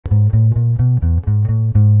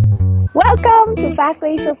Welcome to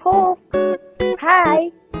Pathways of Hope. Hi,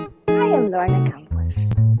 I am Lorna Campos.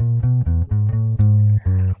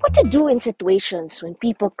 What to do in situations when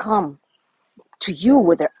people come to you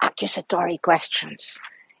with their accusatory questions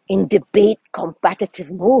in debate competitive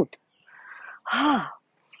mode?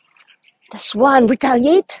 Does one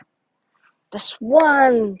retaliate? Does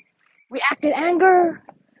one react in anger?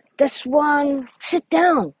 Does one sit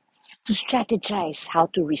down to strategize how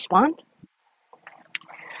to respond?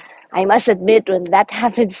 I must admit, when that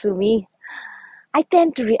happens to me, I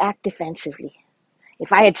tend to react defensively.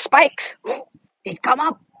 If I had spikes, they'd come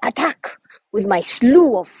up, attack, with my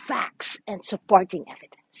slew of facts and supporting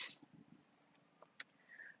evidence.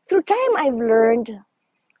 Through time, I've learned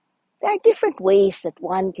there are different ways that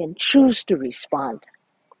one can choose to respond.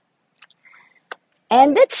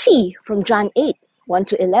 And let's see from John 8, 1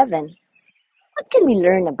 to 11, what can we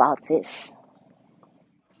learn about this?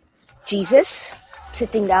 Jesus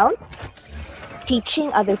sitting down,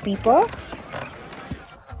 teaching other people,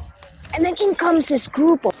 and then in comes this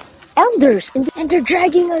group of elders, and they're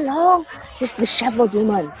dragging along this disheveled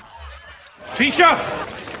woman. Teacher,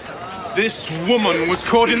 this woman was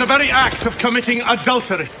caught in the very act of committing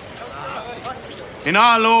adultery. In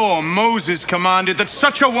our law, Moses commanded that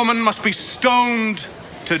such a woman must be stoned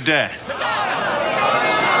to death.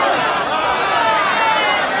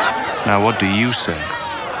 Now, what do you say?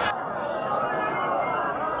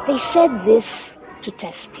 They said this to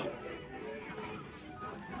test him.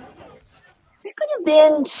 There could have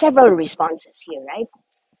been several responses here, right?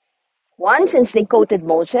 One, since they quoted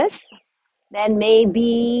Moses, then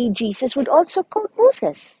maybe Jesus would also quote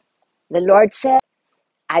Moses. The Lord said,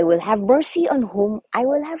 I will have mercy on whom I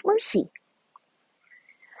will have mercy.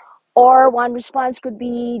 Or one response could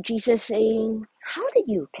be Jesus saying, how did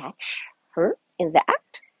you catch her in the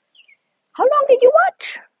act? How long did you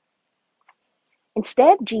watch?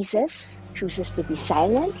 Instead, Jesus chooses to be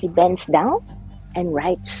silent. He bends down and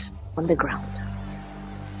writes on the ground.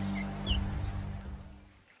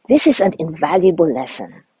 This is an invaluable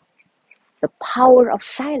lesson. The power of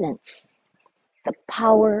silence. The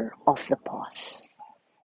power of the pause.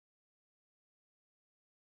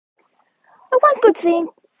 Now one could think,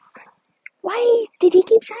 why did he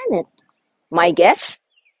keep silent? My guess?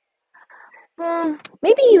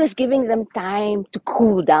 Maybe he was giving them time to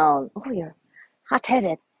cool down. Oh, you're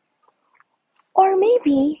hot-headed. Or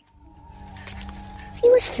maybe he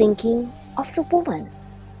was thinking of the woman,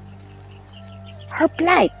 her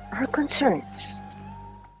plight, her concerns.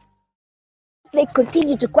 They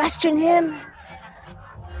continued to question him.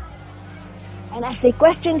 And as they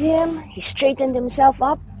questioned him, he straightened himself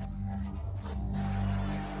up.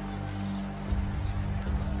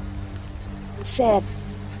 He said,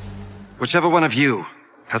 whichever one of you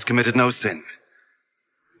has committed no sin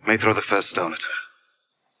may throw the first stone at her.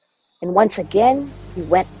 And once again, he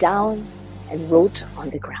went down and wrote on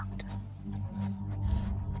the ground.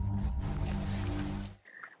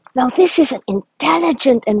 Now this is an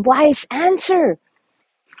intelligent and wise answer.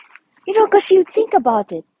 Because you think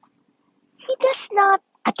about it. He does not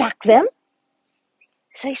attack them.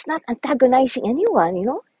 So he's not antagonizing anyone,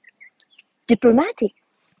 Diplomatic.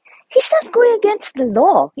 He's not going against the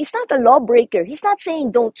law. He's not a lawbreaker. He's not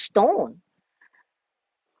saying don't stone.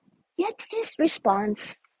 Yet his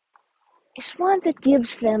response is one that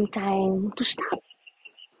gives them time to stop,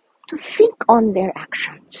 to think on their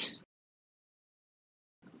actions.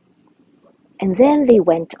 And then they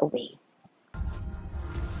went away.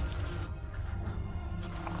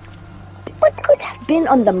 What could have been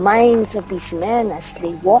on the minds of these men as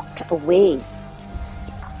they walked away?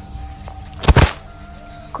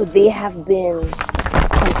 Could they have been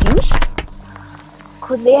confused?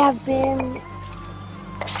 Could they have been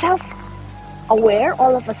self-aware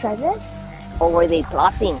all of a sudden? Or were they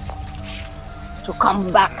plotting to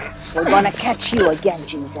come back? We're gonna catch you again,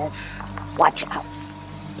 Jesus. Watch out.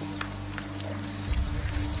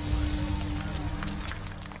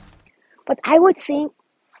 But I would think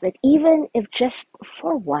that even if just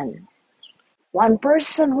for one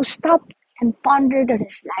person who stopped and pondered on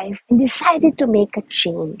his life and decided to make a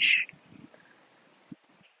change.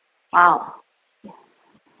 Wow.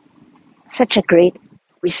 Such a great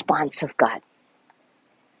response of God.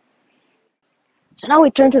 So now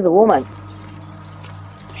we turn to the woman.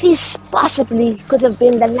 These possibly could have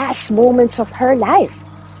been the last moments of her life.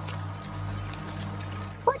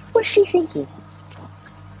 What was she thinking?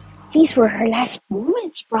 These were her last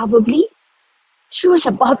moments, probably. She was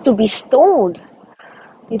about to be stoned.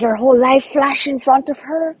 Did her whole life flash in front of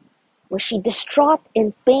her? Was she distraught,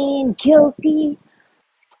 in pain, guilty?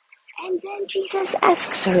 And then Jesus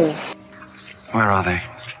asks her, where are they?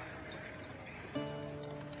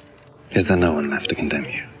 Is there no one left to condemn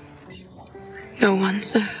you? No one,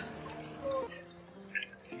 sir.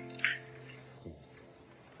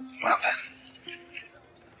 Well then,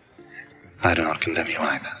 I do not condemn you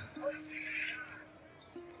either.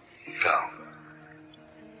 Go.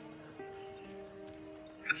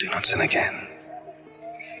 But do not sin again.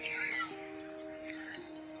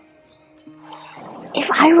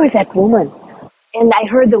 If I were that woman, and I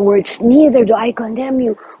heard the words, "Neither do I condemn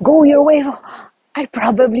you, go your way," I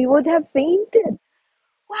probably would have fainted.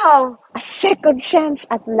 Wow, a second chance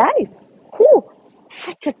at life. Whew,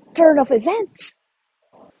 such a turn of events.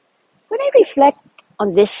 When I reflect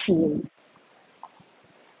on this scene,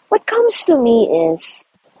 what comes to me is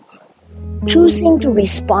choosing to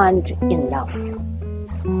respond in love.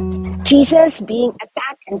 Jesus, being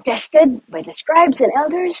attacked and tested by the scribes and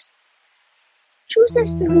elders,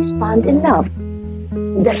 chooses to respond in love.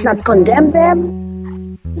 He does not condemn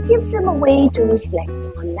them. He gives them a way to reflect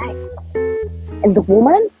on life. And the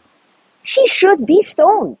woman, she should be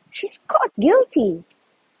stoned. She's caught guilty.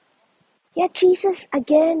 Yet Jesus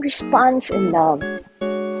again responds in love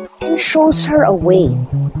and shows her a way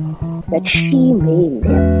that she may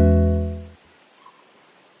live.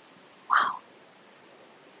 Wow.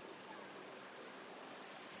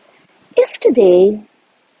 If today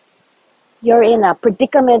you're in a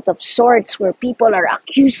predicament of sorts where people are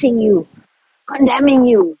accusing you, condemning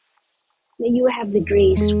you, may you have the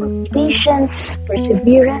grace for patience,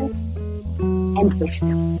 perseverance, and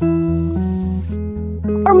wisdom.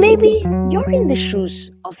 Or maybe you're in the shoes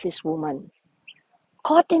of this woman,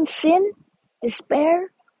 caught in sin, despair,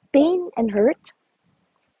 pain, and hurt.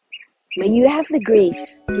 May you have the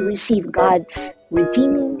grace to receive God's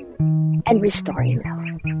redeeming and restoring love.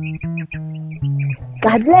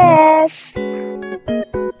 God bless!